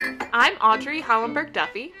I'm Audrey Hollenberg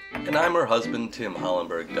Duffy. And I'm her husband, Tim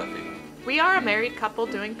Hollenberg Duffy. We are a married couple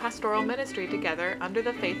doing pastoral ministry together under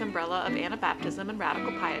the faith umbrella of Anabaptism and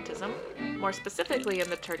Radical Pietism, more specifically in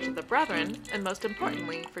the Church of the Brethren, and most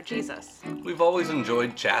importantly, for Jesus. We've always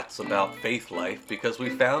enjoyed chats about faith life because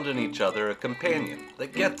we found in each other a companion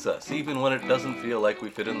that gets us, even when it doesn't feel like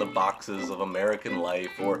we fit in the boxes of American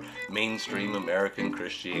life or mainstream American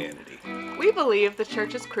Christianity. We believe the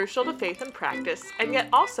church is crucial to faith and practice, and yet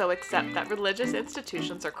also accept that religious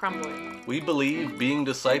institutions are crumbling. We believe being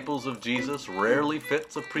disciples of Jesus rarely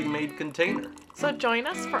fits a pre-made container. So join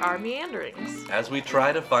us for our meanderings as we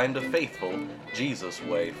try to find a faithful Jesus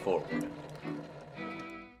way forward.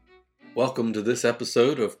 Welcome to this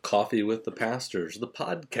episode of Coffee with the Pastors, the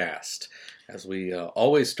podcast. As we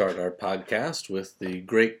always start our podcast with the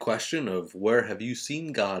great question of where have you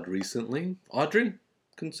seen God recently? Audrey,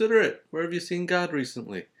 consider it. Where have you seen God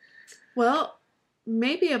recently? Well,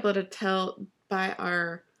 may be able to tell by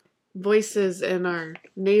our voices and our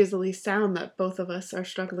nasally sound that both of us are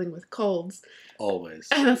struggling with colds. Always.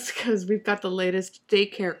 And that's because we've got the latest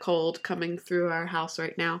daycare cold coming through our house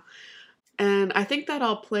right now. And I think that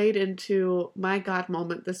all played into my God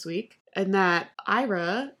moment this week. And that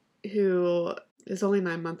Ira, who is only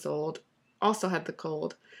 9 months old, also had the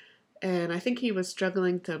cold. And I think he was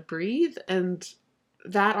struggling to breathe. And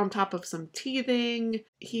that on top of some teething,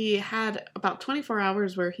 he had about 24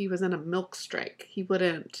 hours where he was in a milk strike. He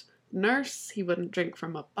wouldn't nurse, he wouldn't drink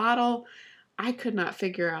from a bottle. I could not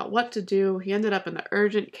figure out what to do. He ended up in the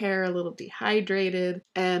urgent care, a little dehydrated,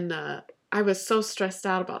 and I was so stressed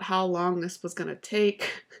out about how long this was going to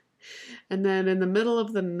take. And then in the middle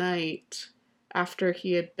of the night, after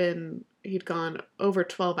he'd gone over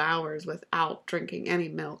 12 hours without drinking any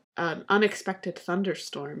milk, an unexpected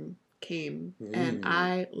thunderstorm came, and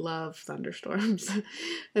I love thunderstorms.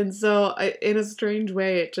 And so in a strange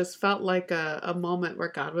way, it just felt like a moment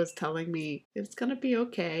where God was telling me, it's going to be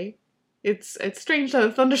okay. It's strange that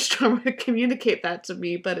a thunderstorm would communicate that to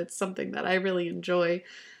me, but it's something that I really enjoy.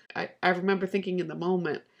 I remember thinking in the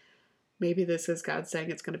moment, maybe this is God saying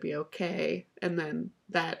it's going to be okay. And then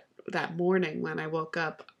that morning when I woke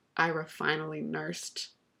up, Ira finally nursed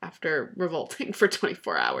after revolting for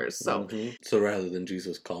 24 hours. So So rather than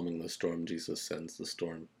Jesus calming the storm, Jesus sends the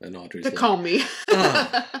storm. And Audrey's to calm me.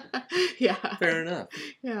 Yeah. Fair enough.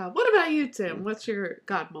 Yeah. What about you, Tim? What's your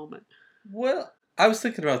God moment? Well, I was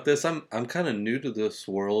thinking about this. I'm kind of new to this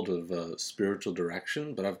world of spiritual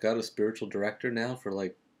direction, but I've got a spiritual director now for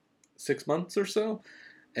like 6 months or so.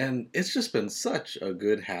 And it's just been such a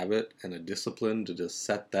good habit and a discipline to just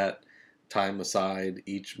set that time aside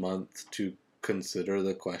each month to consider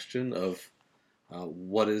the question of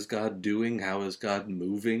what is God doing? How is God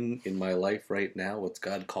moving in my life right now? What's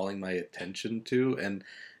God calling my attention to? And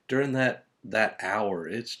during that hour,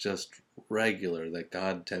 it's just regular that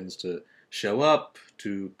God tends to show up,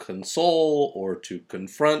 to console, or to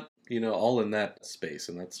confront, all in that space.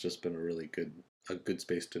 And that's just been a good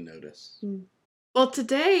space to notice. Well,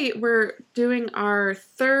 today we're doing our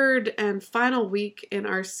third and final week in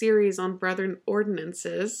our series on Brethren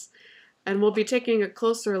ordinances. And we'll be taking a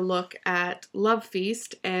closer look at Love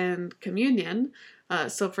Feast and Communion.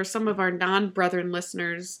 So for some of our non-Brethren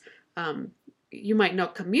listeners, you might know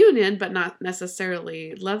Communion, but not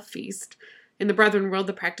necessarily Love Feast. In the Brethren world,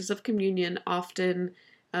 the practice of communion often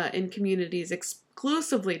in communities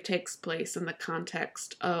exclusively takes place in the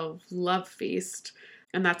context of Love Feast.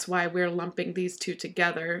 And that's why we're lumping these two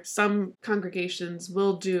together. Some congregations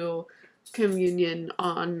will do communion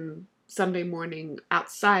on Sunday morning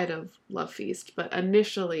outside of Love Feast, but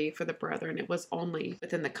initially for the Brethren, it was only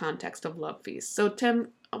within the context of Love Feast. So Tim,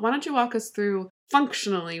 why don't you walk us through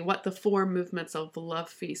functionally what the four movements of the Love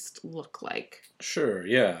Feast look like? Sure,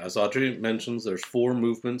 yeah. As Audrey mentions, there's four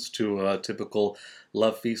movements to a typical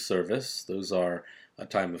Love Feast service. Those are a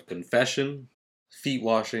time of confession, feet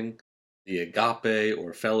washing, the agape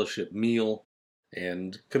or fellowship meal,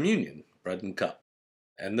 and communion, bread and cup.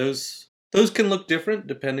 And those can look different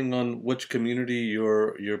depending on which community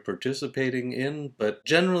you're participating in, but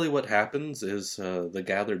generally what happens is the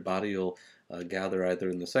gathered body will gather either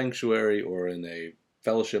in the sanctuary or in a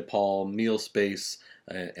fellowship hall, meal space,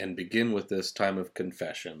 and begin with this time of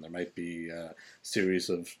confession. There might be a series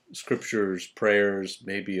of scriptures, prayers,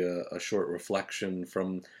 maybe a short reflection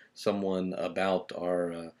from someone about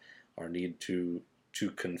our need to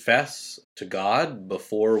confess to God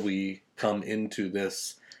before we come into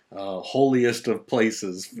this holiest of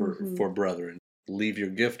places for brethren. Leave your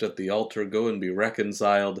gift at the altar, go and be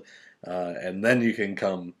reconciled, and then you can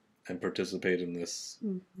come and participate in this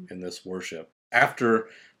worship. After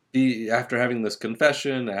after having this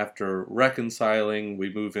confession, after reconciling,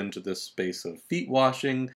 we move into this space of feet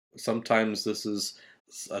washing. Sometimes this is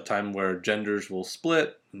a time where genders will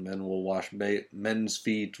split. Men will wash men's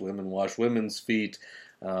feet, women wash women's feet.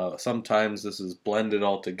 Sometimes this is blended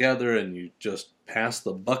all together and you just pass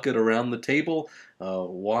the bucket around the table,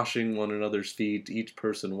 washing one another's feet. Each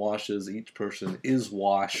person washes, each person is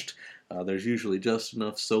washed. There's usually just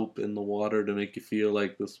enough soap in the water to make you feel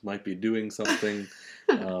like this might be doing something.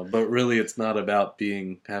 But really it's not about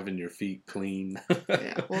having your feet clean.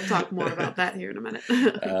 Yeah, we'll talk more about that here in a minute.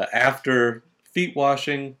 After feet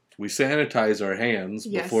washing, we sanitize our hands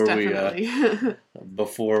before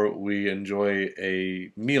we enjoy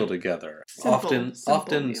a meal together. Often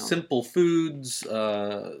meal. Simple foods.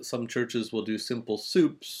 Some churches will do simple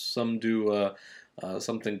soups. Some do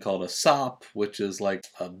something called a sop, which is like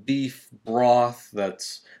a beef broth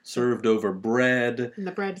that's served over bread. And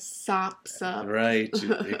the bread sops up. Right.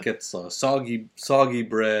 It gets soggy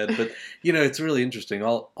bread. But, it's really interesting.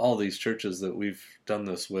 All these churches that we've done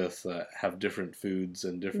this with have different foods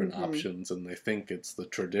and different options, and they think it's the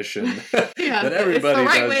tradition that everybody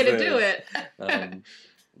it's the right does way to this. do it.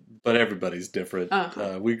 But everybody's different.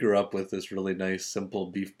 Uh-huh. We grew up with this really nice,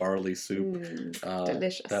 simple beef barley soup.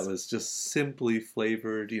 Delicious. That was just simply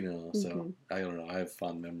flavored, so I don't know. I have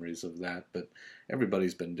fond memories of that, but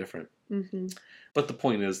everybody's been different. Mm-hmm. But the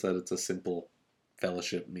point is that it's a simple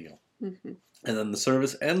fellowship meal. Mm-hmm. And then the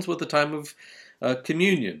service ends with the time of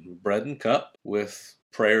communion, bread and cup, with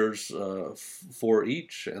prayers for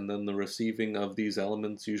each, and then the receiving of these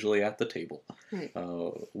elements usually at the table Right.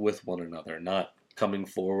 with one another, not coming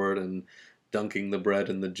forward and dunking the bread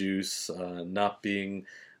in the juice, not being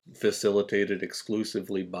facilitated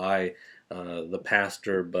exclusively by the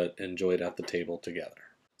pastor, but enjoyed at the table together.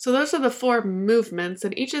 So those are the 4 movements,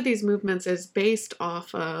 and each of these movements is based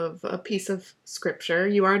off of a piece of scripture.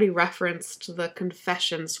 You already referenced the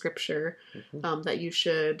confession scripture, that you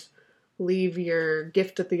should leave your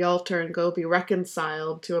gift at the altar and go be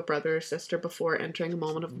reconciled to a brother or sister before entering a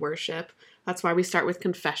moment of worship. That's why we start with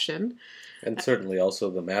confession. And certainly also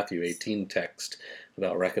the Matthew 18 text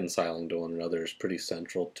about reconciling to one another is pretty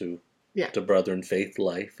central to brethren faith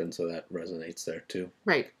life, and so that resonates there too.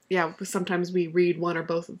 Right. Yeah, sometimes we read one or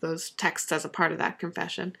both of those texts as a part of that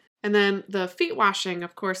confession. And then the feet washing,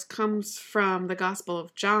 of course, comes from the Gospel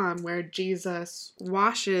of John, where Jesus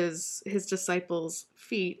washes his disciples'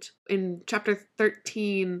 feet. In chapter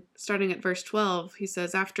 13, starting at verse 12, he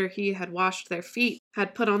says, after he had washed their feet,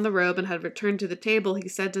 had put on the robe, and had returned to the table, he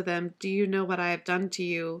said to them, "Do you know what I have done to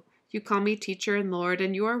you? You call me teacher and Lord,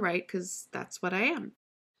 and you are right, because that's what I am.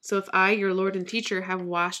 So if I, your Lord and teacher, have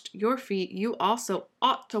washed your feet, you also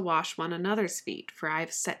ought to wash one another's feet, for I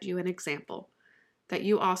have set you an example, that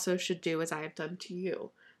you also should do as I have done to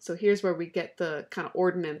you." So here's where we get the kind of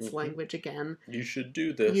ordinance language again. You should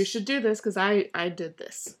do this. You should do this because I did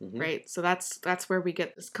this, right? So that's where we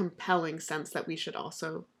get this compelling sense that we should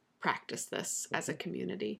also practice this as a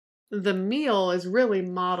community. The meal is really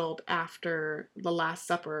modeled after the Last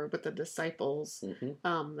Supper with the disciples.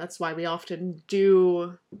 That's why we often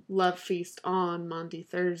do Love Feast on Maundy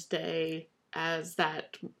Thursday as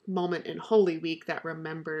that moment in Holy Week that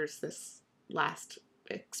remembers this last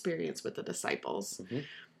experience with the disciples.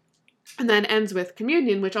 And then ends with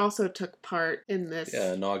communion, which also took part in this.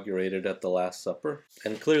 Yeah, inaugurated at the Last Supper,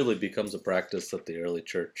 and clearly becomes a practice that the early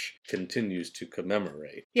church continues to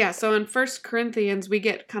commemorate. Yeah, so in 1 Corinthians, we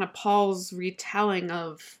get kind of Paul's retelling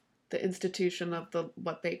of the institution of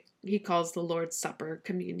what he calls the Lord's Supper,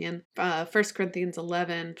 communion. 1 Corinthians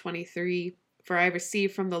 11:23, "For I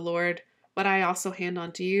received from the Lord what I also hand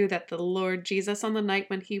on to you, that the Lord Jesus on the night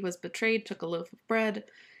when he was betrayed took a loaf of bread,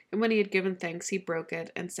 and when he had given thanks, he broke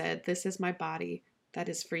it and said, 'This is my body that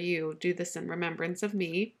is for you. Do this in remembrance of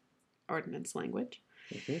me.'" Ordinance language.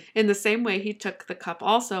 In the same way, he took the cup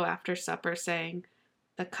also after supper, saying,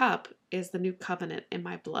 "The cup is the new covenant in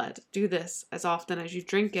my blood. Do this as often as you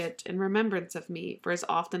drink it in remembrance of me. For as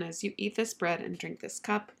often as you eat this bread and drink this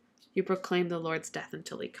cup, you proclaim the Lord's death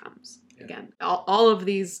until he comes." Yeah. Again, all of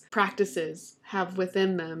these practices have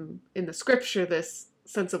within them, in the scripture, this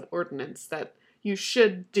sense of ordinance that you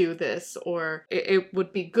should do this, or it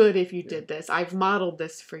would be good if you did this. I've modeled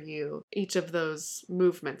this for you. Each of those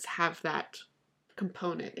movements have that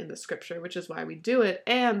component in the scripture, which is why we do it.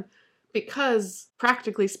 And because,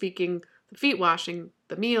 practically speaking, the feet washing,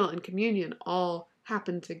 the meal, and communion all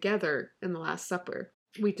happen together in the Last Supper,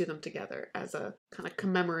 we do them together as a kind of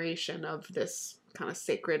commemoration of this kind of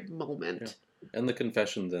sacred moment. Yeah. And the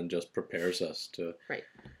confession then just prepares us to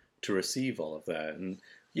receive all of that. And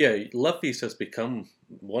yeah, Love Feast has become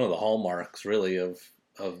one of the hallmarks, really, of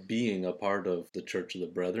of being a part of the Church of the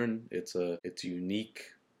Brethren. It's a unique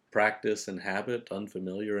practice and habit,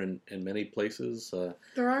 unfamiliar in many places.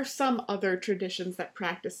 There are some other traditions that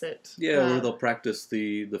practice it. Yeah, where they'll practice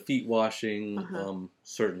the feet washing. Uh-huh.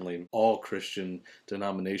 Certainly, all Christian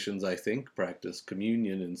denominations, I think, practice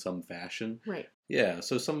communion in some fashion. Right. Yeah,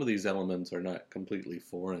 so some of these elements are not completely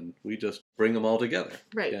foreign. We just bring them all together.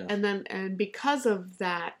 Right. Yeah. And because of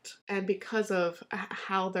that, and because of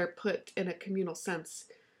how they're put in a communal sense,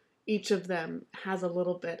 each of them has a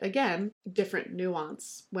little bit, again, different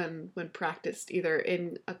nuance when practiced, either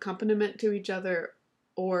in accompaniment to each other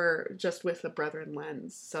or just with a brethren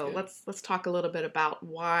lens. So Yeah. let's talk a little bit about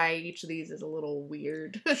why each of these is a little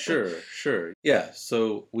weird. Sure. Yeah,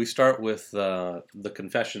 so we start with the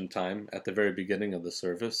confession time at the very beginning of the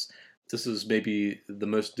service. This is maybe the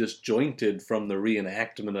most disjointed from the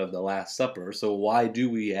reenactment of the Last Supper. So why do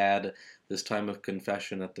we add this time of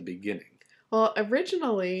confession at the beginning? Well,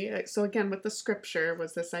 originally, so again, with the scripture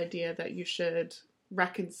was this idea that you should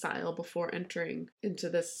reconcile before entering into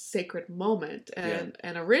this sacred moment. And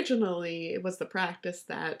originally, it was the practice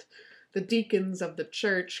that the deacons of the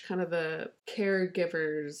church, kind of the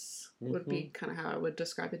caregivers, would be kind of how I would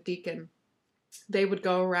describe a deacon. They would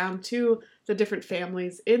go around to the different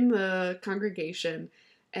families in the congregation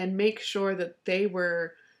and make sure that they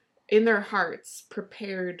were in their hearts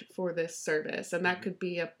prepared for this service. And that could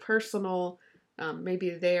be a personal,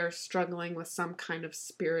 maybe they are struggling with some kind of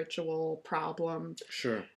spiritual problem.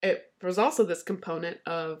 Sure. It was also this component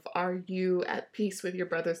of, are you at peace with your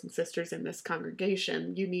brothers and sisters in this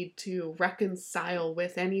congregation? You need to reconcile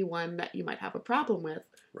with anyone that you might have a problem with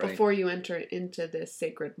before you enter into this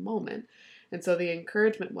sacred moment. And so the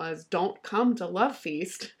encouragement was, don't come to Love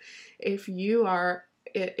Feast if you are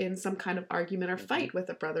in some kind of argument or fight with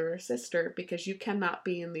a brother or sister, because you cannot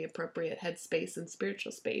be in the appropriate headspace and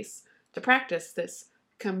spiritual space to practice this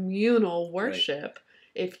communal worship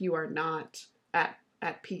if you are not at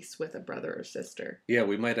peace with a brother or sister. Yeah,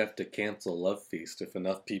 we might have to cancel Love Feast if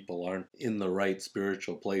enough people aren't in the right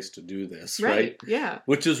spiritual place to do this, right? Yeah.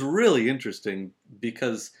 Which is really interesting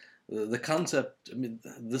because the concept,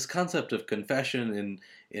 this concept of confession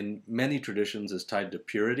in many traditions is tied to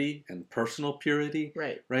purity and personal purity.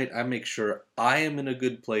 Right. I make sure I am in a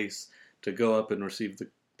good place to go up and receive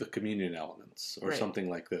the communion elements or something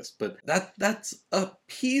like this. But that's a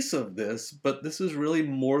piece of this, but this is really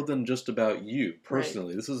more than just about you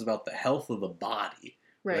personally. This is about the health of the body.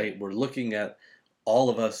 Right? We're looking at all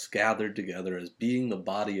of us gathered together as being the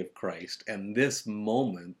body of Christ, and this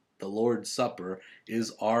moment, the Lord's Supper,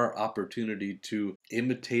 is our opportunity to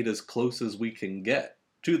imitate as close as we can get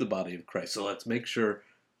to the body of Christ. So let's make sure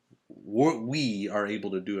we are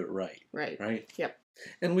able to do it right. Right? Yep.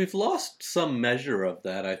 And we've lost some measure of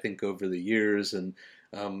that, I think, over the years. And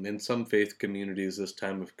in some faith communities, this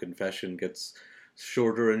time of confession gets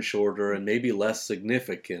shorter and shorter and maybe less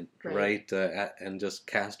significant, and just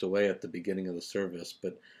cast away at the beginning of the service.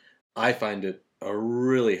 But I find it a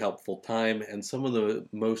really helpful time, and some of the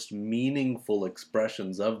most meaningful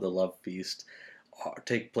expressions of the Love Feast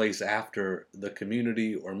take place after the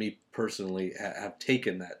community or me personally have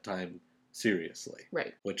taken that time seriously.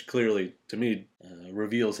 Which clearly, to me,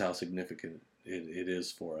 reveals how significant it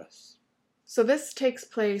is for us. So this takes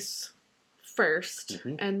place first,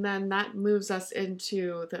 and then that moves us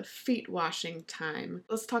into the feet washing time.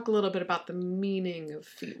 Let's talk a little bit about the meaning of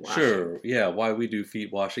feet washing. Sure, yeah, why we do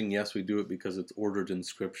feet washing. Yes, we do it because it's ordered in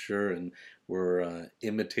Scripture, and we're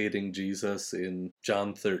imitating Jesus in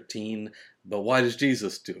John 13. But why does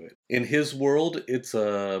Jesus do it? In his world, it's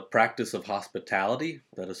a practice of hospitality,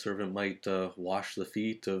 that a servant might wash the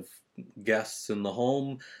feet of guests in the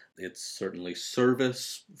home. It's certainly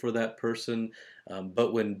service for that person.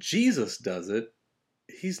 But when Jesus does it,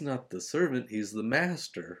 he's not the servant, he's the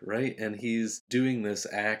master, right? And he's doing this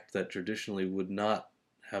act that traditionally would not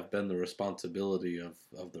have been the responsibility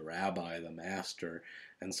of the rabbi, the master.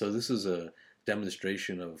 And so this is a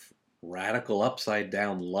demonstration of radical upside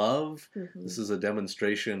down love. This is a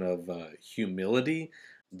demonstration of humility,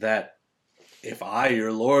 that if I,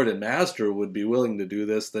 your Lord and Master, would be willing to do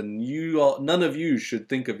this, then none of you should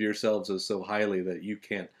think of yourselves as so highly that you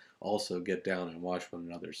can't also get down and wash one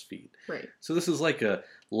another's feet. So this is like a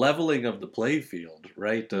leveling of the playfield,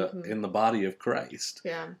 right, in the body of Christ.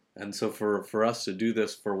 And so for us to do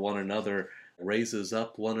this for one another, raises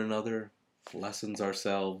up one another, lessens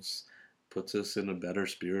ourselves, puts us in a better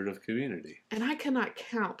spirit of community. And I cannot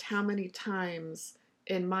count how many times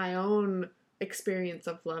in my own experience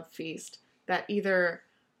of Love Feast that either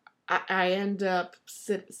I end up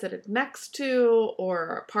sitting next to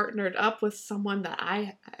or partnered up with someone that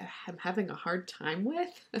I am having a hard time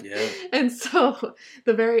with. Yeah. And so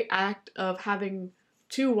the very act of having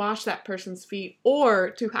to wash that person's feet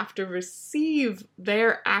or to have to receive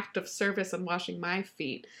their act of service and washing my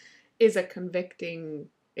feet is a convicting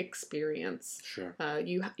experience. Sure.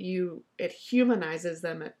 It humanizes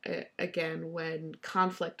them again when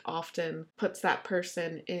conflict often puts that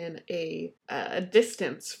person in a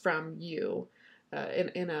distance from you,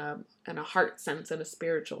 in a heart sense, in a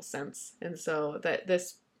spiritual sense, and so that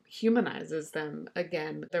this humanizes them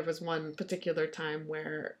again. There was one particular time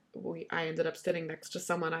where I ended up sitting next to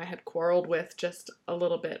someone I had quarreled with just a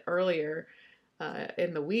little bit earlier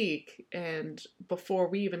in the week, and before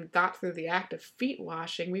we even got through the act of feet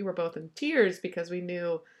washing, we were both in tears because we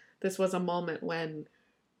knew this was a moment when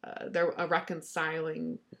a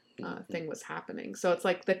reconciling thing was happening. So it's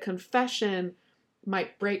like the confession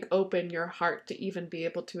might break open your heart to even be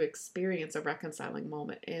able to experience a reconciling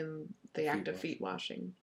moment in the act of feet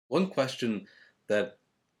washing. One question that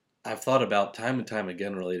I've thought about time and time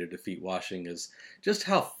again related to feet washing is just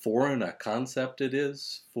how foreign a concept it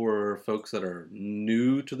is for folks that are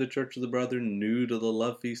new to the Church of the Brethren, new to the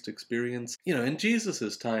Love Feast experience. You know, in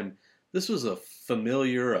Jesus' time, this was a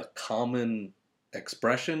familiar, a common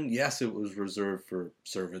expression. Yes, it was reserved for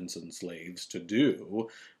servants and slaves to do,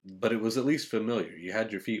 but it was at least familiar. You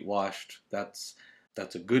had your feet washed. That's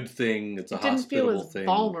a good thing. It's a hospitable thing. Didn't feel as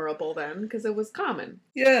vulnerable then because it was common.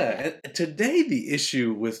 Yeah, and today the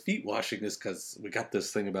issue with feet washing is because we got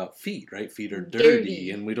this thing about feet, right? Feet are dirty,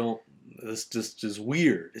 and we don't. This just is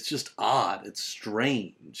weird. It's just odd. It's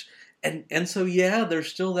strange, and so yeah, there's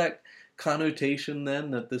still that connotation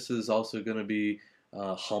then that this is also going to be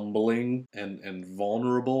humbling and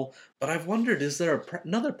vulnerable. But I've wondered, is there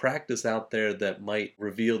another practice out there that might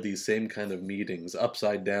reveal these same kind of meetings,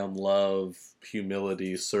 upside down love,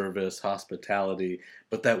 humility, service, hospitality,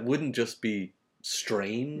 but that wouldn't just be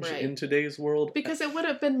strange in today's world? Because it would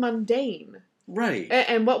have been mundane. Right.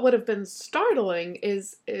 And what would have been startling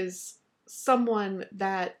is someone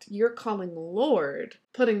that you're calling Lord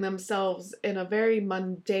putting themselves in a very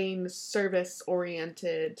mundane,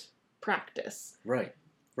 service-oriented practice. Right.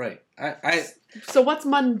 So what's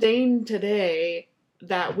mundane today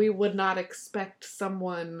that we would not expect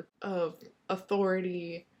someone of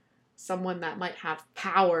authority, someone that might have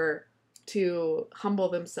power to humble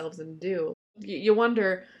themselves and do? You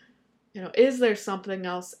wonder, is there something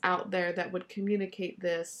else out there that would communicate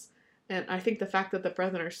this? And I think the fact that the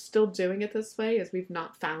Brethren are still doing it this way is we've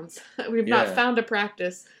not found a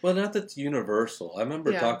practice. Well, not that's universal. I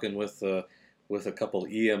remember talking with a couple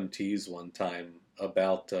EMTs one time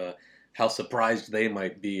about how surprised they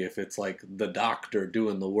might be if it's like the doctor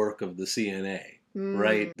doing the work of the CNA,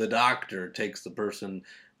 right? The doctor takes the person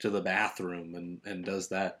to the bathroom and does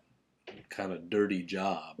that kind of dirty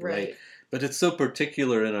job, right? But it's so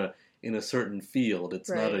particular in a certain field. It's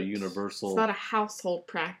not a universal. It's not a household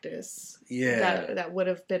practice. Yeah, that would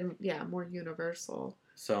have been more universal.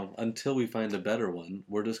 So until we find a better one,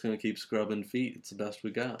 we're just going to keep scrubbing feet. It's the best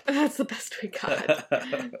we got. That's the best we got.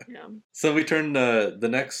 Yeah. So we turn the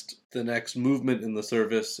next movement in the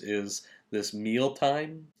service is this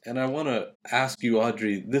mealtime. And I want to ask you,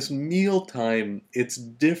 Audrey, this mealtime, it's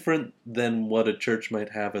different than what a church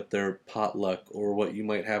might have at their potluck or what you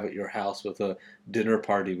might have at your house with a dinner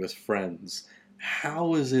party with friends.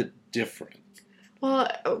 How is it different?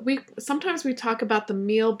 Well, sometimes we talk about the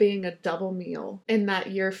meal being a double meal in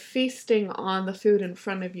that you're feasting on the food in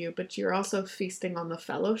front of you, but you're also feasting on the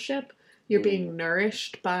fellowship. You're being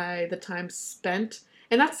nourished by the time spent.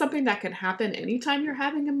 And that's something that can happen anytime you're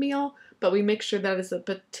having a meal, but we make sure that is a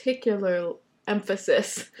particular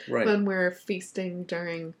emphasis when we're feasting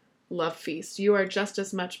during Love Feast. You are just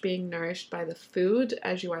as much being nourished by the food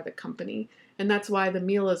as you are the company. And that's why the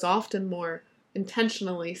meal is often more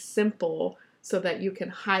intentionally simple, so that you can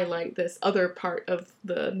highlight this other part of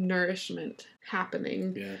the nourishment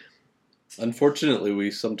happening. Yeah. Unfortunately,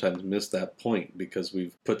 we sometimes miss that point because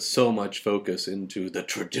we've put so much focus into the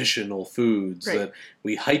traditional foods that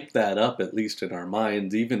we hype that up, at least in our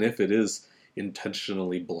minds, even if it is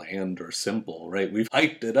intentionally bland or simple, right? We've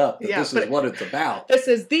hyped it up that this is what it's about. This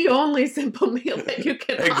is the only simple meal that you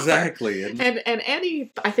can Exactly. offer.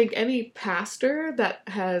 And I think any pastor that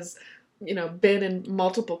has been in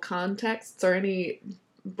multiple contexts, or any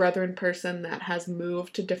Brethren person that has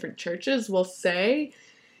moved to different churches will say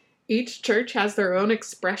each church has their own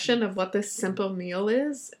expression of what this simple meal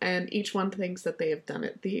is, and each one thinks that they have done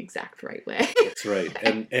it the exact right way. That's right.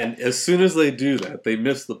 And as soon as they do that, they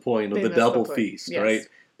miss the point of the double feast, right?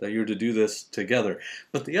 that you're to do this together.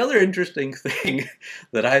 But the other interesting thing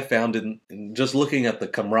that I found in just looking at the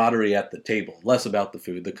camaraderie at the table, less about the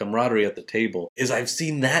food, the camaraderie at the table, is I've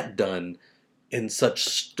seen that done in such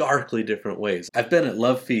starkly different ways. I've been at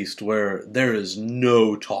Love Feast where there is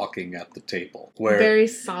no talking at the table. Where very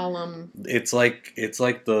solemn. It's like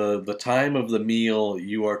the time of the meal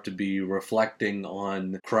you are to be reflecting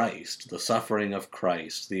on Christ, the suffering of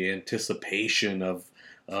Christ, the anticipation of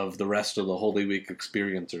the rest of the Holy Week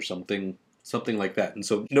experience or something like that. And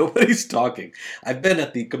so nobody's talking. I've been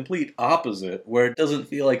at the complete opposite where it doesn't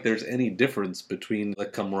feel like there's any difference between the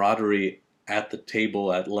camaraderie at the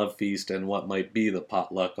table at Love Feast and what might be the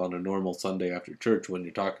potluck on a normal Sunday after church when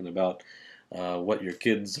you're talking about what your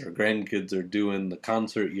kids or grandkids are doing, the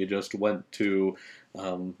concert you just went to,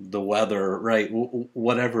 the weather, right?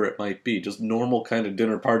 Whatever it might be, just normal kind of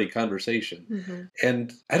dinner party conversation. Mm-hmm.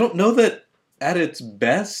 And I don't know that at its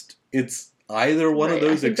best it's either one of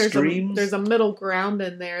those extremes. There's a middle ground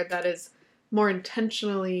in there that is more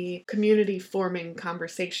intentionally community-forming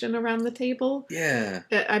conversation around the table. Yeah.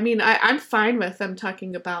 I mean, I'm fine with them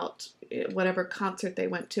talking about whatever concert they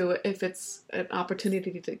went to if it's an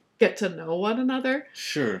opportunity to get to know one another.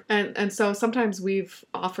 Sure. And so sometimes we've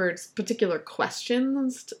offered particular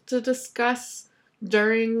questions to discuss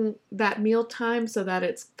during that mealtime so that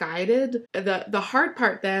it's guided. The hard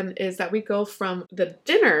part then is that we go from the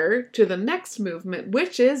dinner to the next movement,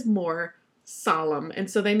 which is more solemn.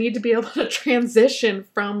 And so they need to be able to transition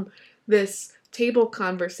from this table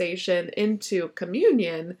conversation into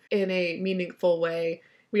communion in a meaningful way.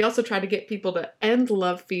 We also try to get people to end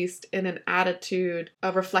Love Feast in an attitude,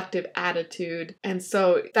 a reflective attitude. And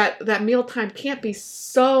so that mealtime can't be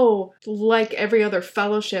so like every other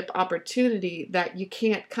fellowship opportunity that you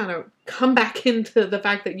can't kind of come back into the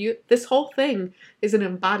fact that this whole thing is an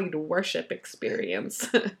embodied worship experience.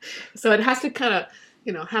 So it has to kind of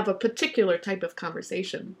have a particular type of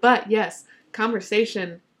conversation. But yes,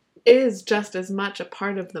 conversation is just as much a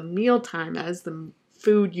part of the mealtime as the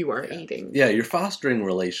food you are eating. Yeah, you're fostering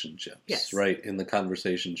relationships, yes, right, in the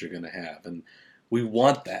conversations you're going to have. And we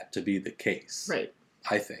want that to be the case. Right.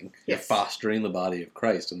 I think. Yes. You're fostering the body of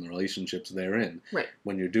Christ and the relationships therein. Right.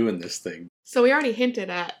 When you're doing this thing. So we already hinted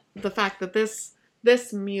at the fact that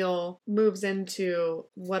this meal moves into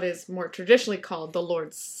what is more traditionally called the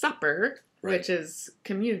Lord's Supper, right, which is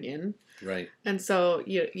communion. Right. And so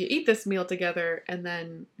you eat this meal together and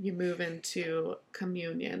then you move into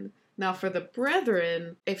communion. Now for the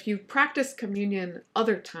brethren, if you practice communion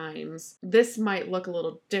other times, this might look a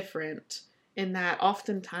little different in that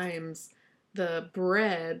oftentimes the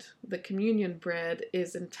bread, the communion bread,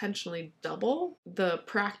 is intentionally double. The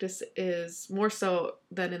practice is more so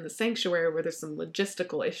than in the sanctuary where there's some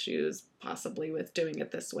logistical issues possibly with doing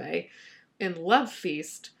it this way. In Love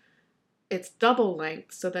Feast, it's double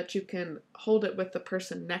length so that you can hold it with the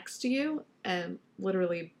person next to you and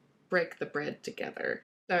literally break the bread together.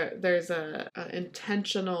 There's a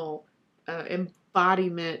intentional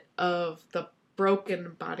embodiment of the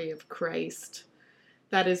broken body of Christ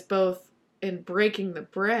that is both in breaking the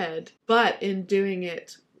bread, but in doing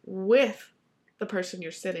it with the person you're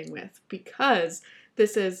sitting with, because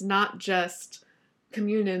this is not just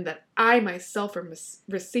communion that I myself am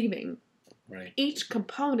receiving. Right. Each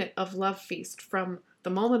component of Love Feast, from the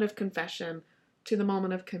moment of confession to the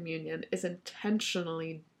moment of communion, is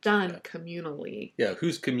intentionally done communally. Yeah,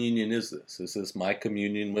 whose communion is this? Is this my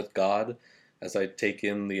communion with God as I take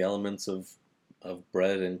in the elements of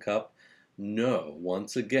bread and cup? No,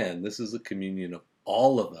 once again, this is a communion of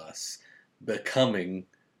all of us becoming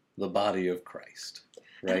the body of Christ,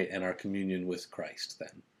 right? And our communion with Christ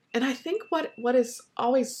then. And I think what is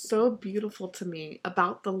always so beautiful to me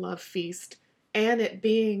about the Love Feast, and it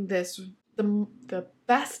being the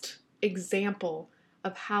best example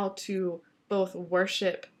of how to both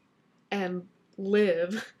worship and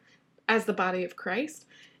live as the body of Christ,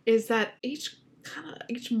 is that each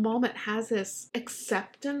moment has this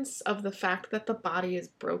acceptance of the fact that the body is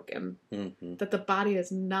broken, mm-hmm, that the body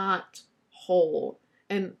is not whole.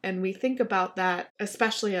 And we think about that,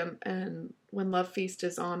 especially and when Love Feast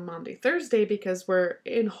is on Maundy Thursday, because we're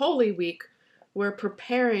in Holy Week, we're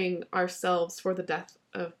preparing ourselves for the death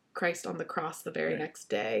of Christ on the cross the very next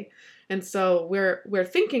day. And so we're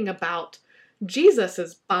thinking about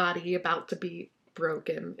Jesus's body about to be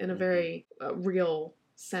broken in a very real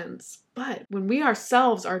sense. But when we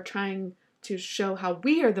ourselves are trying to show how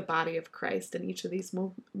we are the body of Christ in each of these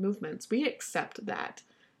movements, we accept that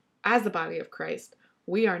as the body of Christ,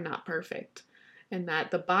 we are not perfect, and that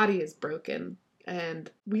the body is broken, and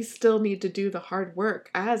we still need to do the hard work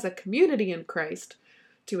as a community in Christ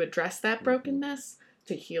to address that brokenness,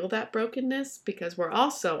 to heal that brokenness, because we're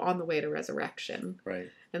also on the way to resurrection. Right.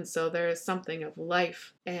 And so there is something of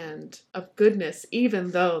life and of goodness,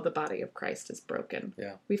 even though the body of Christ is broken.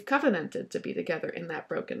 Yeah. We've covenanted to be together in that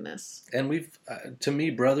brokenness. And we've, to me,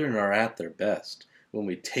 brethren are at their best when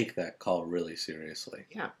we take that call really seriously.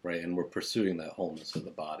 Yeah. Right. And we're pursuing that wholeness of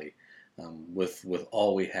the body with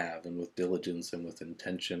all we have, and with diligence and with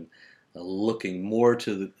intention, looking more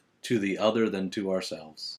to the other than to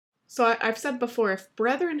ourselves. So I've said before, if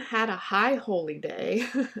brethren had a high holy day,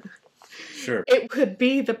 Sure. it would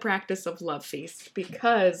be the practice of Love Feast,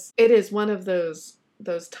 because it is one of those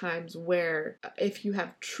times where if you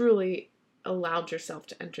have truly allowed yourself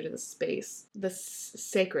to enter the space, the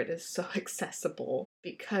sacred is so accessible,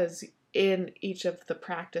 because in each of the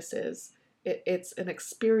practices, it's an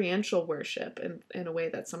experiential worship in a way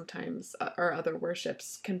that sometimes our other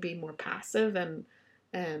worships can be more passive and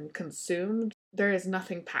consumed. There is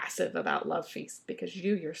nothing passive about Love Feast, because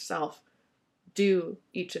you yourself do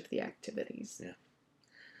each of the activities. Yeah.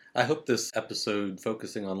 I hope this episode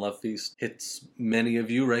focusing on Love Feast hits many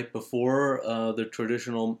of you right before the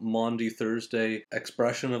traditional Maundy Thursday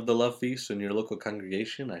expression of the Love Feast in your local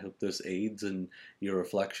congregation. I hope this aids in your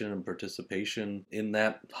reflection and participation in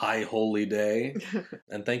that high holy day.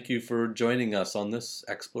 And thank you for joining us on this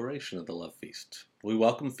exploration of the Love Feast. We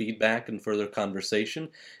welcome feedback and further conversation.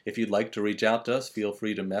 If you'd like to reach out to us, feel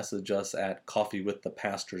free to message us at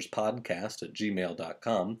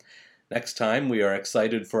coffeewiththepastorspodcast@gmail.com. Next time, we are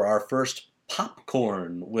excited for our first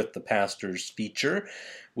Popcorn with the Pastors feature.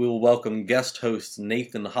 We will welcome guest hosts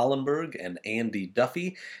Nathan Hollenberg and Andy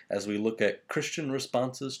Duffy as we look at Christian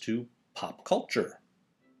responses to pop culture.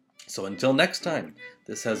 So until next time,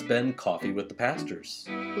 this has been Coffee with the Pastors.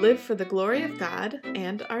 Live for the glory of God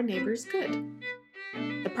and our neighbor's good.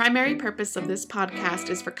 The primary purpose of this podcast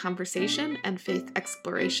is for conversation and faith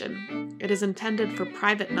exploration. It is intended for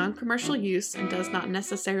private, non-commercial use and does not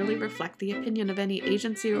necessarily reflect the opinion of any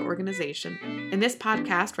agency or organization. In this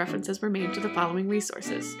podcast, references were made to the following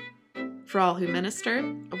resources: For All Who Minister,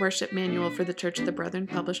 a worship manual for the Church of the Brethren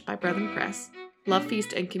published by Brethren Press; Love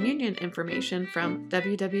Feast and Communion information from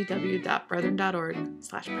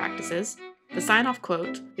www.brethren.org/practices. The sign-off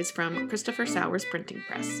quote is from Christopher Sowers Printing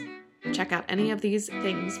Press. Check out any of these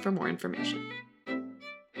things for more information.